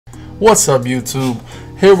What's up, YouTube?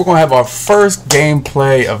 Here we're going to have our first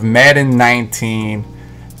gameplay of Madden 19.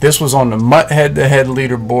 This was on the MUT head-to-head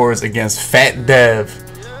leaderboards against Fat Dev,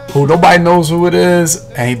 who nobody knows who it is,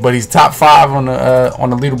 but he's top 5 on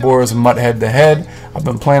the leaderboards of MUT head-to-head. I've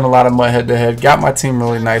been playing a lot of MUT head-to-head. Got my team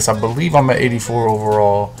really nice. I believe I'm at 84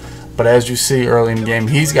 overall. But as you see early in the game,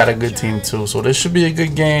 he's got a good team too. So this should be a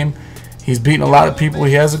good game. He's beaten a lot of people.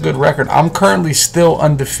 He has a good record. I'm currently still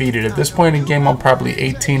undefeated. At this point in the game, I'm probably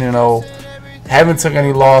 18-0. Haven't took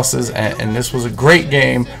any losses, and this was a great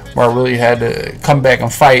game where I really had to come back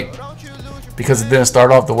and fight because it didn't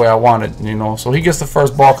start off the way I wanted, you know. So he gets the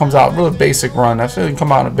first ball, comes out, really basic run. I feel he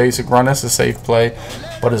come out in a basic run. That's a safe play,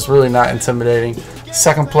 but it's really not intimidating.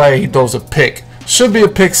 Second play, he throws a pick. Should be a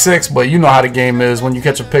pick 6, but you know how the game is. When you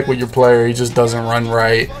catch a pick with your player, he just doesn't run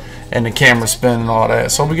right, and the camera spin and all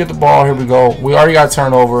that. So we get the ball. Here we go. We already got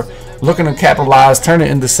turnover. Looking to capitalize. Turn it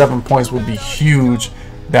into 7 points would be huge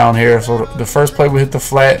down here. So the first play we hit the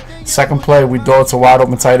flat. Second play we throw it to wide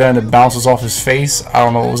open tight end. It bounces off his face. I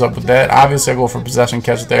don't know what was up with that. Obviously I go for possession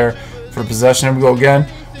catch there for possession. Here we go again.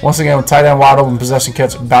 Once again, tight end wide open, possession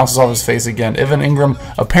catch, bounces off his face again. Evan Ingram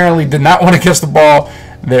apparently did not want to catch the ball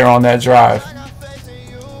there on that drive.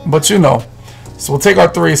 But you know. So we'll take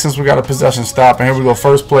our 3 since we got a possession stop. And here we go.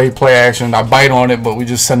 First play action. I bite on it, but we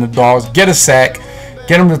just send the dogs. Get a sack.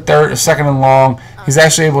 Get him to third, second and long. He's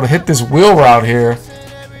actually able to hit this wheel route here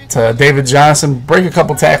to David Johnson, break a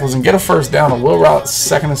couple tackles, and get a first down. A wheel route,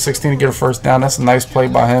 2nd and 16 to get a first down. That's a nice play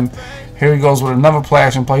by him. Here he goes with another play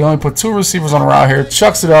action play. He only put 2 receivers on the route here.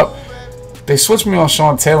 Chucks it up. They switched me on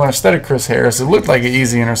Sean Taylor instead of Chris Harris. It looked like an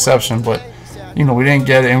easy interception, but you know, we didn't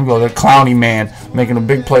get it. And we go to Clowney, man, making a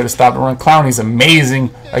big play to stop the run. Clowney's amazing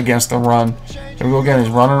against the run. Here we go again. He's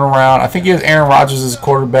running around. I think he has Aaron Rodgers as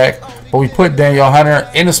quarterback, but we put Danielle Hunter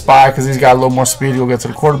in the spy because he's got a little more speed. He'll get to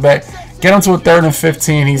the quarterback. Get him to a 3rd and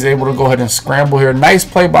 15. He's able to go ahead and scramble here. Nice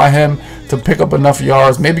play by him to pick up enough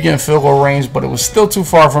yards, maybe get in field goal range, but it was still too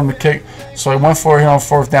far from the kick. So he went for it here on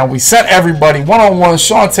 4th down. We sent everybody one-on-one.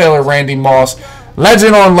 Sean Taylor, Randy Moss,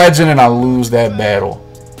 legend on legend, and I lose that battle.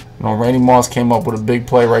 You know, Randy Moss came up with a big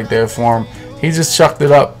play right there for him. He just chucked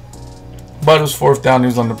it up, but it was 4th down. He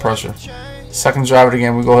was under pressure. Second drive of the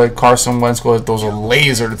game, we go ahead. Carson Wentz go ahead. Those are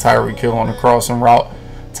laser to Tyreek Hill on the crossing route.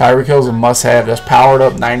 Tyreek Hill's a must-have. That's powered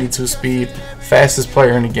up, 92 speed, fastest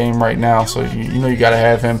player in the game right now. So you know you got to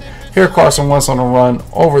have him. Here Carson Wentz on the run,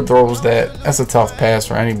 overthrows that. That's a tough pass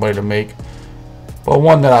for anybody to make, but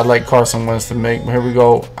one that I'd like Carson Wentz to make. But here we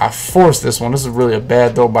go. I forced this one. This is really a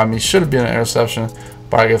bad throw by me. Should have been an interception,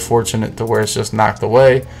 but I get fortunate to where it's just knocked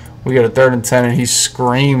away. We get a 3rd and 10, and he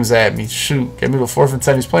screams at me, shoot, get me to 4th and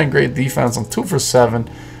 10. He's playing great defense. I'm 2 for 7.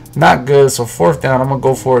 Not good. So 4th down, I'm going to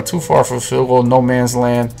go for it. Too far for a field goal, no man's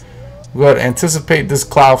land. We got to anticipate this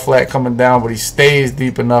cloud flat coming down, but he stays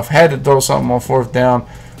deep enough. Had to throw something on 4th down.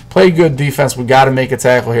 Play good defense. We got to make a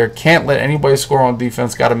tackle here. Can't let anybody score on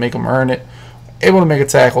defense. Got to make them earn it. Able to make a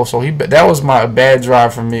tackle. So that was my bad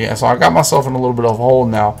drive for me. And so I got myself in a little bit of a hole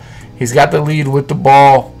now. He's got the lead with the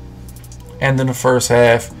ball. And in the first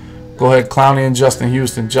half, go ahead, Clowney and Justin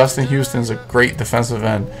Houston. Justin Houston's a great defensive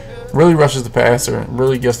end. Really rushes the passer and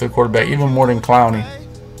really gets to the quarterback, even more than Clowney.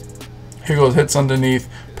 Here goes, hits underneath.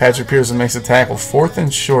 Patrick Pearson makes a tackle. 4th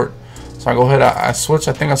and short. So I go ahead, I switch.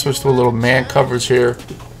 I think I switched to a little man coverage here.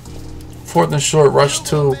 4th and short, rush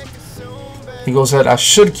 2. He goes ahead. I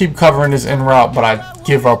should keep covering this in route, but I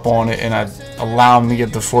give up on it and I allow him to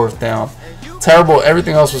get the 4th down. Terrible.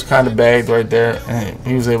 Everything else was kind of bagged right there, and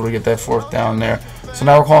he was able to get that 4th down there. So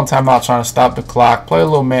now we're calling timeout, trying to stop the clock. Play a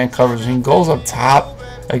little man coverage. He goes up top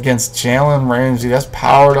against Jalen Ramsey. That's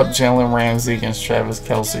powered up Jalen Ramsey against Travis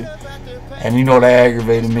Kelce. And you know that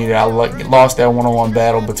aggravated me that I lost that one-on-one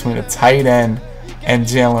battle between a tight end and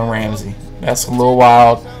Jalen Ramsey. That's a little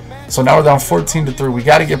wild. So now we're down 14-3. We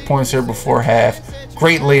got to get points here before half.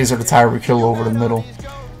 Great laser to Tyreek Hill over the middle.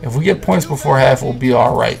 If we get points before half, we'll be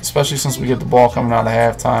all right, especially since we get the ball coming out of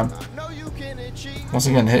halftime. Once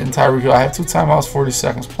again, hitting Tyreek Hill. I have 2 timeouts, 40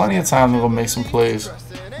 seconds. Plenty of time to go make some plays.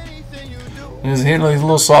 And he's hitting a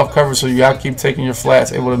little soft coverage, so you got to keep taking your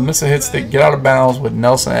flats. Able to miss a hit stick, get out of bounds with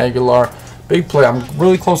Nelson Aguilar. Big play. I'm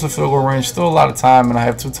really close to field goal range. Still a lot of time, and I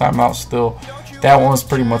have 2 timeouts still. That one was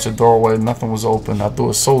pretty much a doorway. Nothing was open. I threw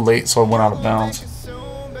it so late, so it went out of bounds.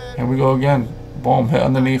 Here we go again. Boom, hit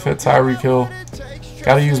underneath, hit Tyreek Hill.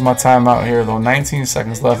 Got to use my timeout here, though. 19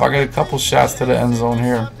 seconds left. I got a couple shots to the end zone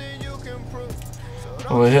here.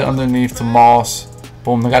 So hit underneath to Moss.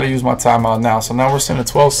 Boom, I got to use my timeout now. So now we're sitting at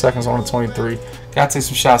 12 seconds on the 23. Got to take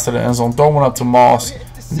some shots to the end zone. Throw one up to Moss.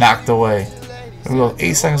 Knocked away. Here we go.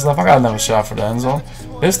 8 seconds left. I got another shot for the end zone.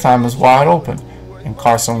 This time it's wide open. And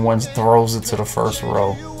Carson Wentz throws it to the first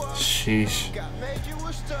row. Sheesh.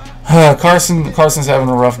 Carson's having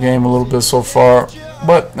a rough game a little bit so far,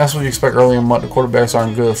 but that's what you expect early in the month. The quarterbacks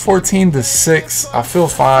aren't good. 14-6. I feel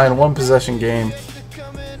fine. 1 possession game.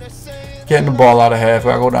 Getting the ball out of half.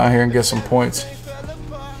 I go down here and get some points.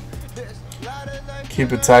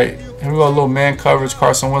 Keep it tight. Here we go. A little man coverage.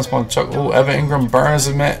 Carson Wentz going to chuck. Ooh, Evan Ingram burns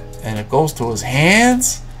him at, and it goes to his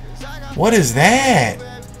hands. What is that?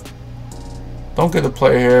 Don't get the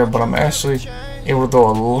play here, but I'm actually able to throw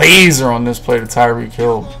a laser on this play to Tyreek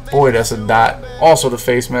Hill. Boy, that's a dot. Also the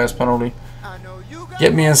face mask penalty.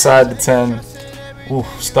 Get me inside the 10. Ooh,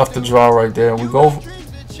 stuff the draw right there. We go,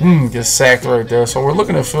 get sacked right there. So we're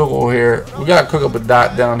looking at field goal here. We got to cook up a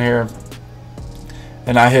dot down here.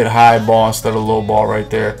 And I hit high ball instead of low ball right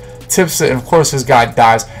there. Tips it, and of course his guy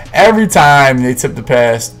dives. Every time they tip the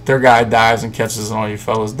pass, their guy dives and catches it on you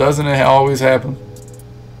fellas. Doesn't it always happen?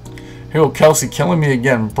 Here go Kelsey killing me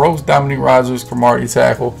again. Broke Dominique Rodgers' Cromartie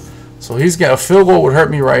tackle. So he's got a field goal would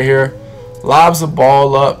hurt me right here. Lobs the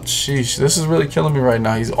ball up. Sheesh, this is really killing me right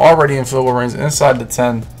now. He's already in field goal range inside the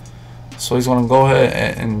 10. So he's going to go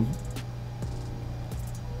ahead and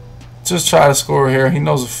just try to score here. He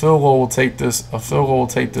knows a field goal will take this. A field goal will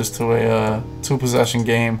take this to a 2-possession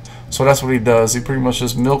game. So that's what he does. He pretty much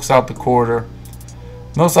just milks out the quarter.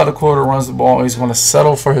 Milks out the quarter, runs the ball. He's going to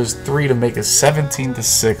settle for his 3 to make it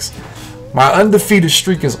 17-6. My undefeated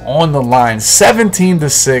streak is on the line.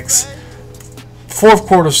 17-6. 4th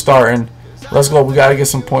quarter starting. Let's go. We got to get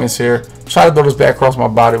some points here. Try to throw this back across my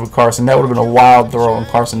body with Carson. That would have been a wild throw, and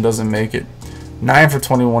Carson doesn't make it. 9 for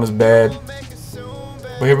 21 is bad.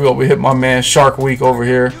 But here we go. We hit my man Shark Week over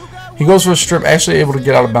here. He goes for a strip. Actually able to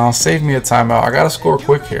get out of bounds. Save me a timeout. I got to score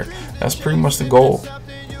quick here. That's pretty much the goal.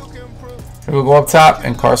 Here we go up top,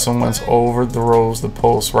 and Carson Wentz overthrows the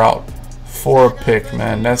post route for a pick,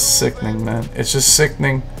 man. That's sickening, man. It's just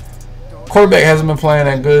sickening. Quarterback hasn't been playing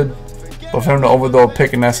that good, but for him to overthrow a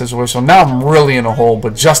pick in that situation. So now I'm really in a hole,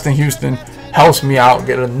 but Justin Houston helps me out.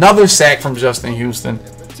 Get another sack from Justin Houston.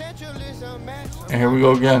 And here we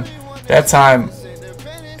go again. That time,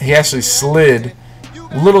 he actually slid.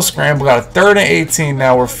 Little scramble. Got a 3rd and 18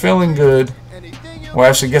 now. We're feeling good. We'll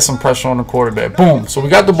actually get some pressure on the quarterback. Boom. So we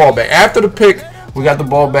got the ball back. After the pick, we got the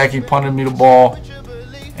ball back. He punted me the ball.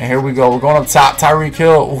 And here we go. We're going up top. Tyreek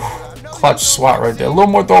Hill. Ooh, clutch swat right there. A little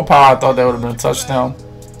more throw power. I thought that would have been a touchdown.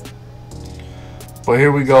 But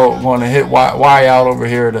here we go. We're going to hit Y out over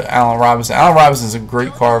here to Allen Robinson. Allen Robinson is a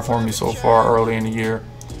great card for me so far early in the year.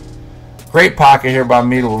 Great pocket here by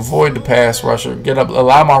me to avoid the pass rusher. Get up.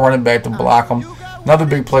 Allow my running back to block him. Another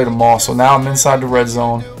big play to Moss. So now I'm inside the red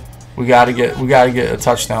zone. We gotta get a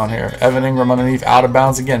touchdown here. Evan Ingram underneath, out of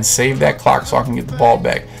bounds again. Save that clock so I can get the ball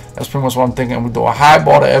back. That's pretty much what I'm thinking. We do a high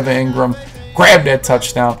ball to Evan Ingram, grab that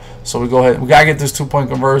touchdown. So we go ahead. We gotta get this 2-point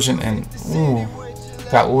conversion, and ooh,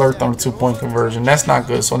 got lurked on the 2-point conversion. That's not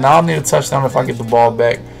good. So now I need a touchdown if I get the ball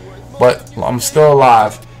back, but I'm still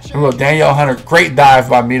alive. Here we go. Danielle Hunter, great dive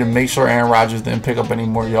by me to make sure Aaron Rodgers didn't pick up any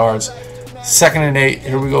more yards. 2nd and 8.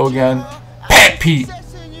 Here we go again. Pat Pete,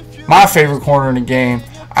 my favorite corner in the game.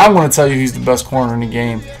 I'm going to tell you he's the best corner in the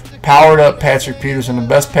game. Powered up Patrick Peterson, the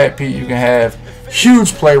best Pat Pete you can have.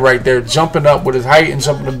 Huge play right there, jumping up with his height and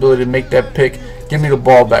jumping ability to make that pick. Give me the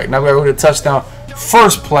ball back. Now we got to get a touchdown.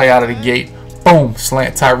 First play out of the gate. Boom,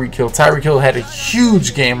 slant Tyreek Hill. Tyreek Hill had a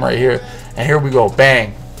huge game right here. And here we go,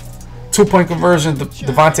 bang. 2-point conversion.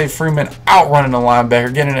 Devontae Freeman outrunning the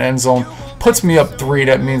linebacker, getting in the end zone. Puts me up 3.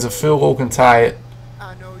 That means a field goal can tie it.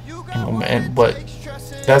 But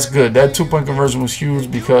that's good. That 2-point conversion was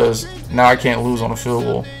huge because now I can't lose on a field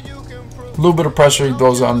goal. A little bit of pressure, he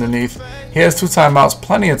throws it underneath. He has 2 timeouts,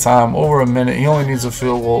 plenty of time, over a minute. He only needs a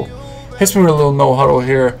field goal. Hits me with a little no huddle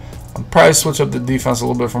here. I'll probably switch up the defense a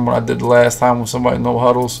little bit from what I did the last time with somebody no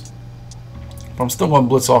huddles. But I'm still going to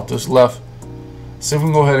blitz off this left. See if we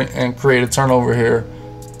can go ahead and create a turnover here.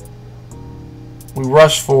 We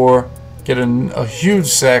rush for, get a huge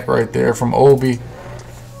sack right there from Obi.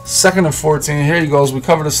 2nd and 14. Here he goes. We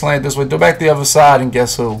cover the slant this way. Go back the other side, and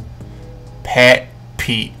guess who? Pat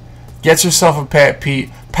Pete. Get yourself a Pat Pete.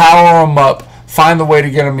 Power him up. Find a way to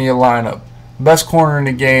get him in your lineup. Best corner in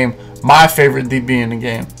the game. My favorite DB in the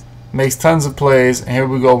game. Makes tons of plays. And here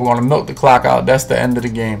we go. We're going to milk the clock out. That's the end of the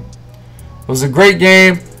game. It was a great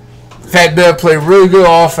game. Fat Dev played really good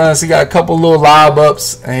offense. He got a couple little lob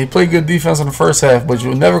ups. And he played good defense in the first half. But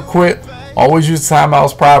you'll never quit. Always use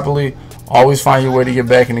timeouts properly. Always find your way to get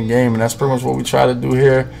back in the game, and that's pretty much what we try to do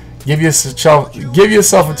here. Give yourself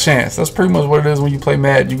a chance. That's pretty much what it is when you play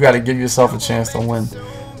Madden. You got to give yourself a chance to win.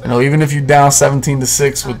 You know, even if you're down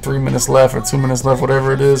 17-6 with 3 minutes left or 2 minutes left,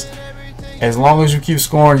 whatever it is, as long as you keep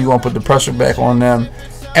scoring, you're gonna put the pressure back on them,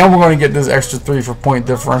 And we're going to get this extra 3 for point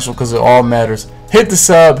differential because it all matters. Hit the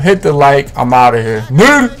sub, hit the like. I'm out of here.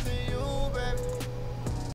 Nerd.